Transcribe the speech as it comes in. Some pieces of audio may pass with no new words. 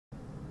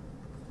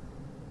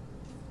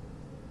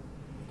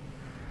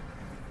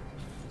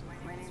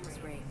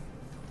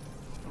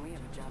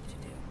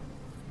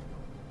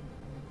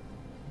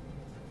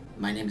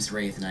My name is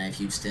Wraith and I have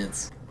huge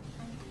tits.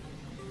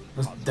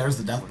 There's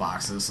the death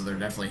boxes, so they're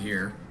definitely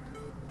here.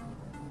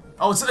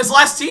 Oh, it's the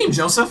last team,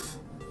 Joseph!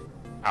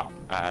 Oh,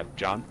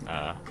 John,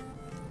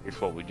 here's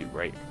what we do,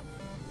 right?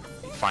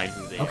 We find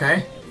who they are,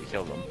 okay. And we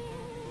kill them.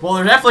 Well,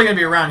 they're definitely gonna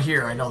be around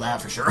here, I know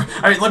that for sure.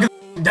 I mean, look at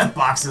the death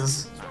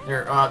boxes.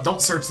 Here,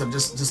 don't search them,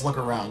 just look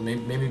around.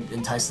 Maybe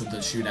entice them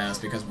to shoot at us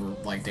because we're,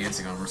 like,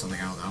 dancing on them or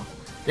something, I don't know.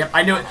 Yep,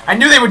 I knew it. I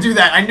knew they would do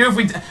that. I knew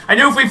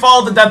if we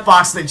followed the death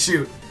box, they'd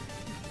shoot.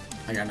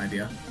 I got an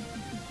idea.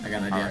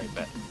 Alright,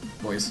 bet.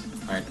 Boys,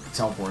 alright,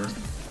 teleporter.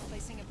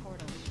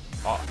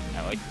 Oh,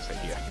 I like this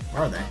idea.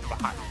 Where are they?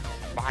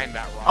 Behind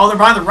that rock. Oh, they're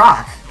behind the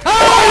rock.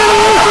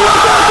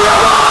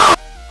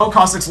 Oh,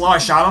 Caustic's low. I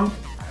shot him.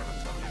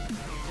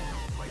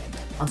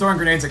 I'm throwing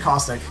grenades at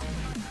Caustic.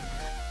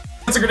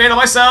 That's a grenade on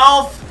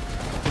myself.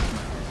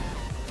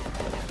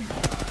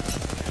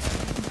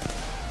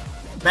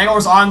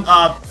 Bangalore's on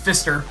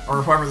Fister,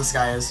 or whoever this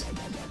guy is.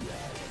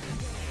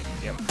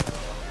 Yep.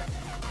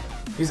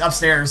 He's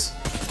upstairs.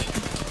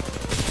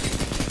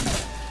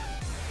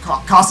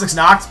 Caustic's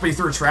knocked, but he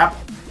threw a trap.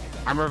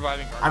 I'm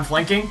reviving. I'm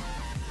flanking.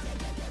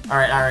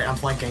 Alright, I'm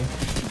flanking.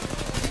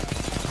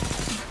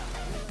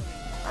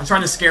 I'm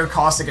trying to scare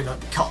Caustic into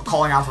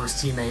calling out for his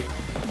teammate.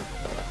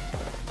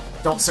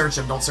 Don't search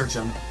him, don't search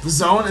him. The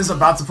zone is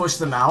about to push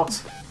them out.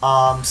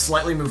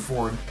 Slightly move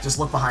forward. Just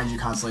look behind you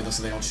constantly though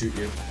so they don't shoot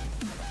you.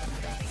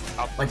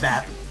 Like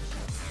that.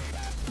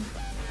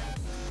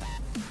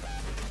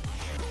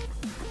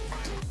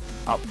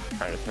 Up,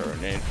 trying to throw a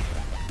nade.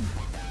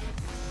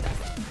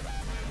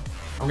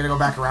 I'm gonna go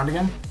back around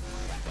again.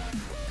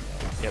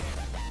 Yep.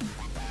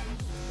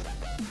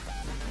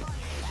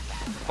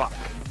 Fuck.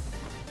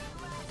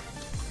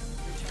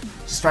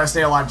 Just try to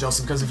stay alive,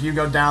 Joseph, because if you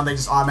go down, they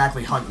just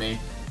automatically hunt me.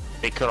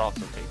 They could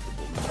also take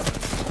the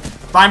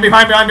bullet.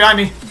 Behind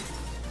me!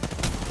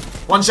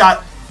 One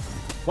shot.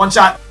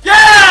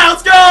 Yeah!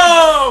 Let's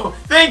go!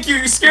 Thank you!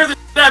 You scared the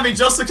shit out of me,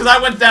 Joseph, because I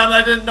went down and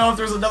I didn't know if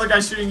there was another guy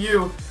shooting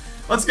you.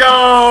 Let's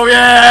go!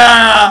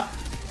 Yeah!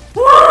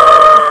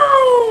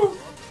 Woo!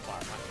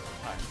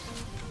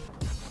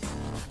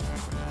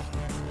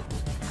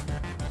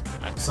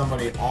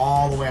 Somebody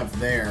all the way up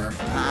there.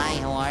 Hi,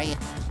 how are you?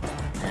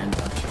 And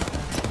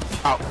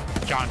Oh,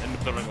 John in the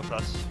building with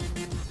us.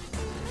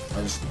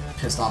 I just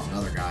pissed off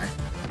another guy.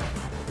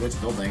 Which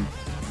building?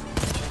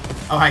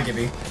 Oh, hi,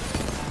 Gibby.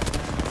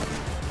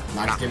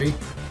 Knocked Gibby.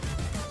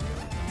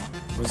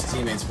 Where's his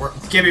teammates?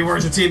 Gibby,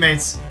 where's your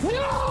teammates?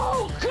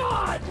 No,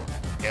 God!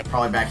 Yep.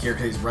 Probably back here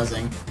because he's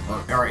rezzing.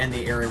 Or in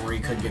the area where he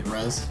could get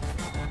rezzed.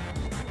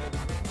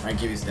 Alright,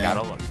 Gibby's dead.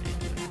 Gotta look.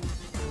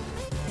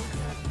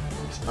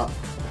 Oh.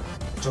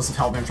 Joseph,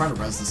 help me. I'm trying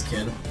to res this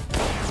kid.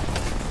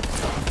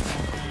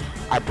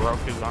 I broke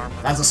his arm.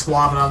 That's a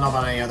squad, but I don't know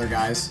about any other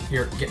guys.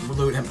 Here,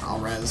 loot him. I'll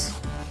res.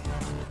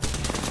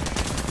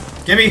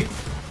 Gibby!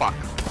 Fuck.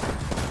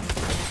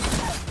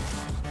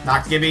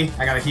 Knocked Gibby.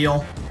 I gotta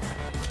heal.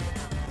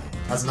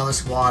 That's another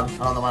squad. I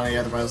don't know about any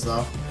other guys,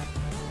 though.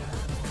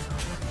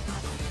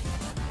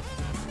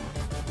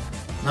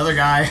 Another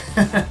guy.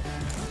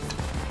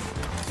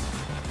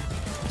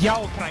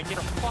 Yo, can I get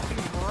a fucking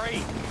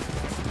break?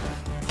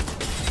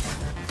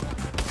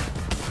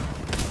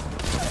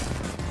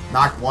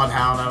 Knocked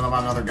Bloodhound. I don't know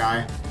about another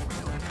guy.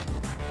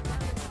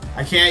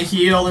 I can't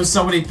heal. There's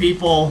so many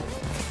people.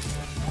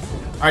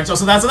 Alright,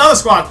 Joseph, that's another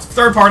squad.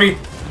 Third party.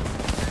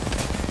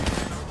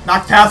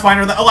 Knocked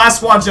Pathfinder. The last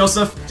squad,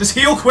 Joseph. Just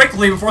heal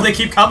quickly before they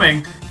keep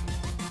coming.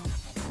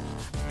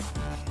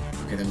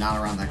 Okay, they're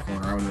not around that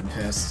corner. I would have been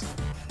pissed.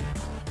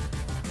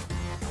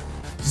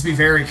 Just be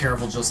very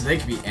careful, Joseph. They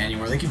could be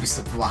anywhere. They could be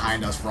slipping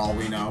behind us for all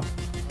we know.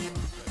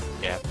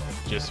 Yeah,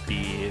 just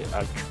be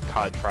a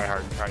COD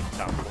tryhard and try to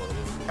stop for a little.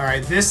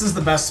 Alright, this is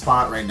the best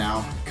spot right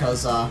now,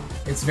 because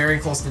it's very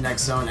close to the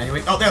next zone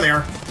anyway. Oh, there they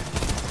are.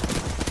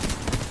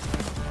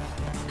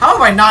 How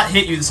have I not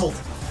hit you this whole...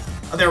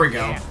 Oh, there we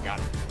go. Yeah, got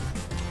it.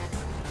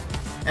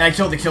 And I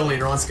killed the kill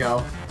leader, let's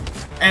go.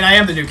 And I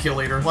am the new kill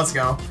leader, let's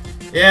go.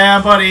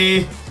 Yeah,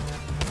 buddy!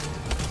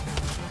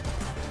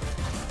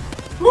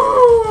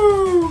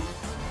 Woo!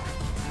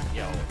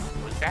 Yo,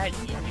 was that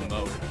easy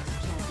mode?